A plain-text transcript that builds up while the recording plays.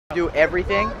Do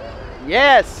everything?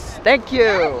 Yes, thank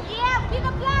you.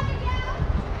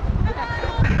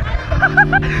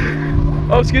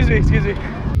 Oh, excuse me, excuse me.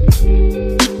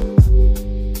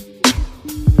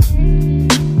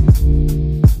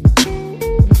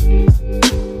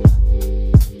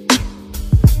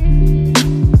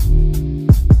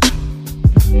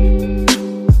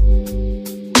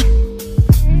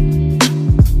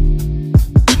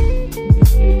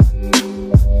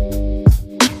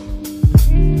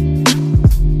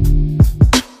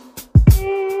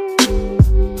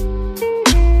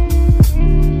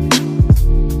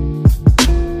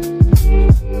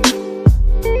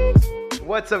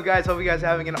 What's up, guys? Hope you guys are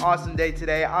having an awesome day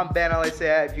today. I'm Ben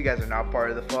Alisea. If you guys are not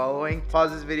part of the following,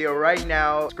 pause this video right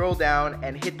now, scroll down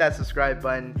and hit that subscribe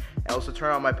button, and also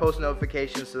turn on my post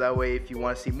notifications so that way if you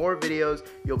want to see more videos,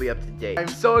 you'll be up to date. I'm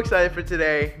so excited for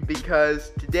today because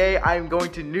today I'm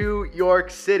going to New York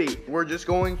City. We're just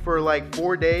going for like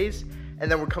 4 days and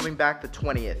then we're coming back the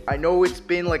 20th. I know it's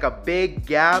been like a big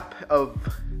gap of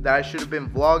that I should have been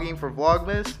vlogging for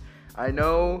Vlogmas. I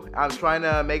know I'm trying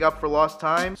to make up for lost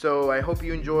time, so I hope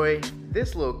you enjoy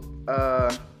this little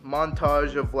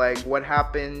montage of like what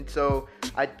happened. So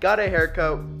I got a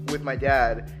haircut with my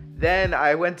dad, then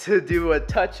I went to do a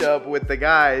touch-up with the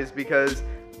guys because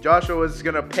Joshua was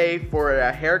gonna pay for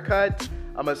a haircut,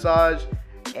 a massage,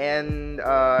 and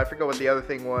I forgot what the other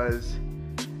thing was,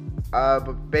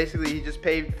 but basically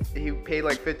he paid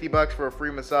like 50 bucks for a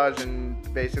free massage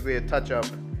and basically a touch-up.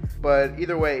 But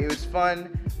either way, it was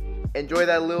fun. Enjoy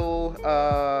that little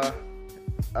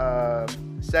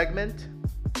segment.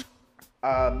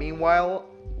 Meanwhile,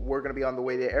 we're gonna be on the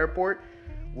way to the airport.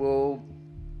 We'll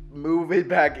move it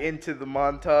back into the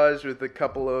montage with a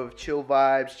couple of chill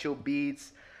vibes, chill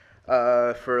beats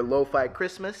for lo-fi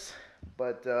Christmas.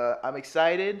 But I'm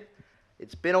excited.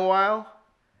 It's been a while.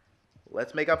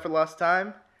 Let's make up for lost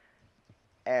time.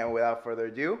 And without further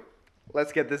ado,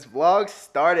 let's get this vlog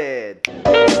started.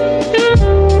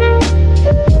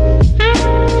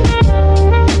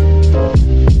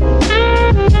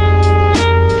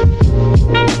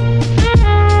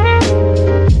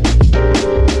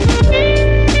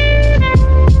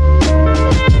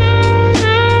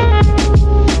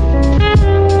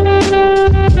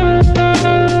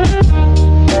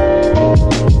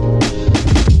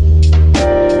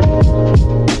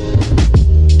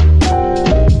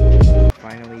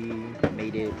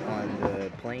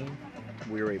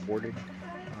 We already boarded.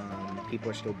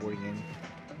 People are still boarding in.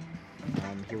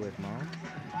 I'm here with Mom.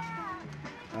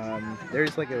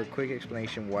 There's like a quick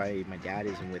explanation why my dad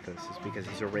isn't with us. It's because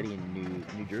he's already in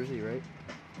New Jersey, right?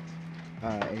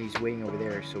 And he's waiting over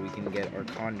there so we can get our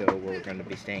condo where we're going to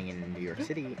be staying in New York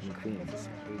City in Queens.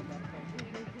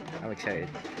 I'm excited.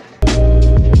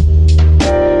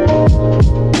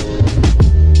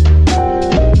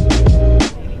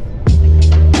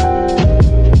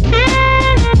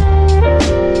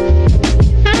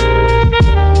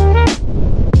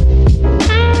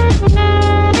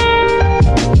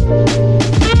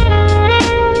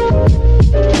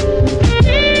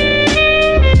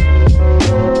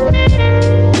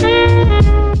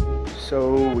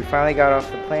 Finally got off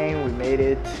the plane. We made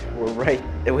it. We're right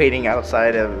waiting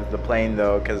outside of the plane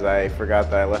though because I forgot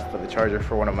that I left the charger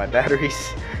for one of my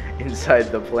batteries inside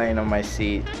the plane on my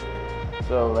seat.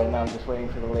 So right now I'm just waiting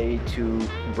for the lady to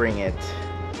bring it.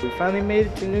 We finally made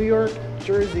it to New York,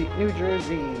 New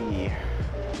Jersey.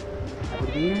 Happy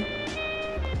to be here?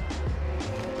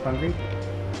 Hungry?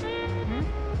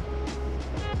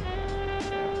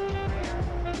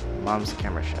 Mom's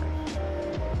camera shy.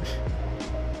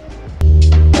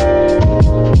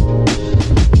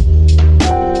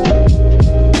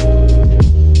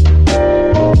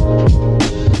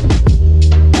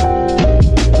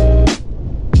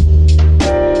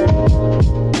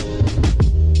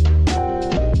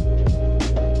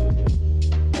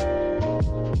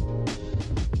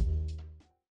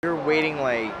 Waiting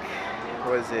like,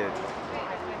 what is it?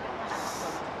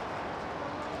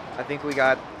 I think we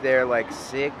got there like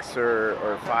 6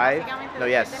 or 5. No,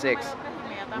 yeah, 6.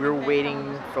 We were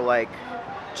waiting for like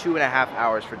 2.5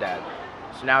 hours for Dad.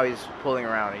 So now he's pulling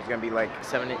around. He's gonna be like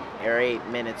 7 or 8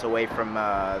 minutes away from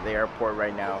the airport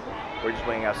right now. We're just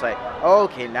waiting outside. Oh,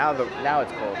 okay, now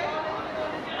it's cold.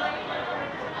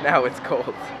 Now it's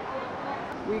cold.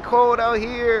 We cold out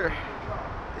here.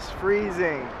 It's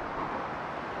freezing.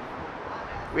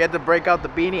 We had to break out the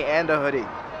beanie and a hoodie.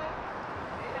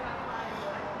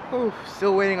 Ooh,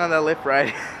 still waiting on that lift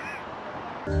ride.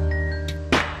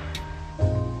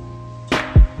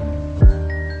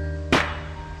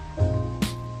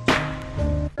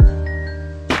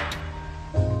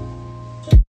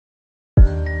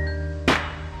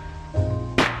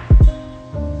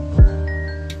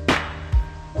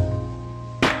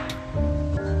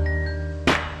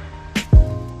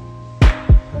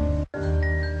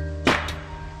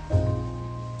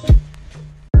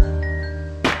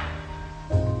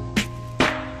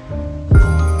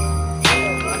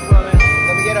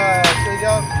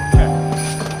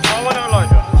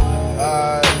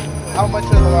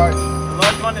 large? The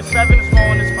large one is 7, the small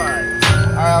one is 5.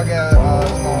 Alright, I'll get a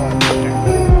small one.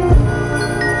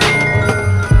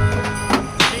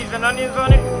 Cheese and onions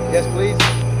on it? Yes, please.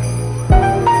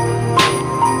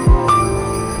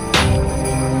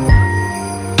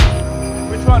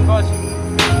 Which one, boss?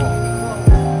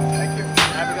 Thank you.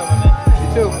 Have a good one, man.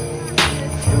 You too.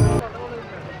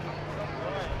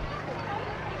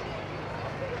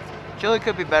 Chili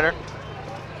could be better,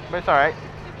 but it's alright.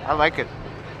 I like it.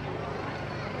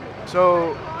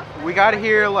 So we got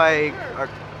here like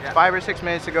 5 or 6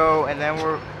 minutes ago, and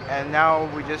now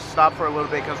we just stopped for a little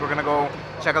bit because we're gonna go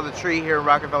check out the tree here in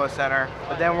Rockefeller Center.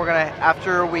 But then we're gonna,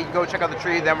 after we go check out the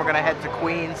tree, then we're gonna head to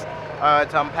Queens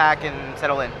to unpack and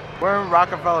settle in. We're in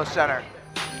Rockefeller Center.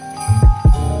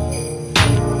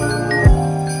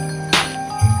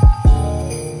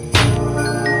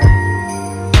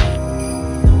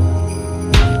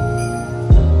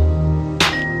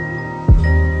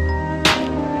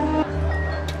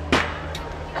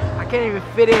 I can't even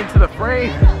fit it into the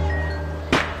frame.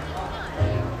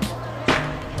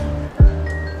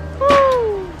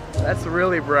 Woo! That's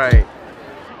really bright.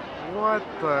 What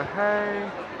the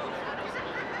heck?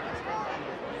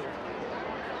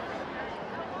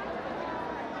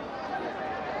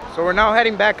 So we're now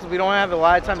heading back because we don't have a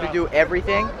lot of time to do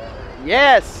everything.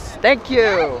 Yes, thank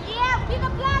you.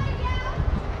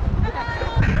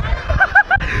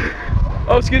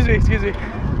 Oh, excuse me.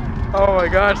 Oh my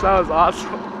gosh, that was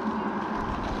awesome.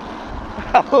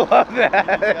 I love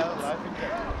that.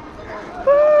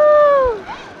 Woo!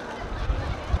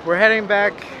 We're heading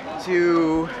back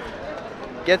to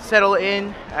get settled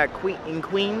in at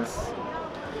Queens.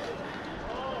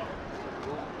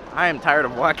 I am tired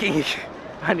of walking.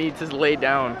 I need to lay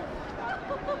down.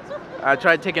 I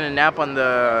tried taking a nap on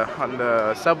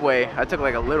the subway. I took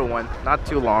like a little one, not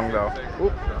too long though.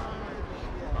 Oop.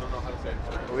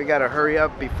 We gotta hurry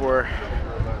up before.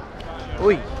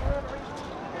 Ooh.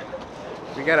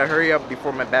 We gotta hurry up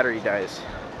before my battery dies.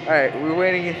 All right, we're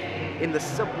waiting in the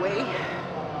subway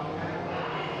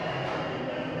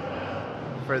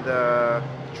for the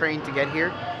train to get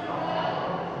here.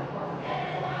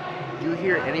 Due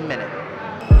here any minute.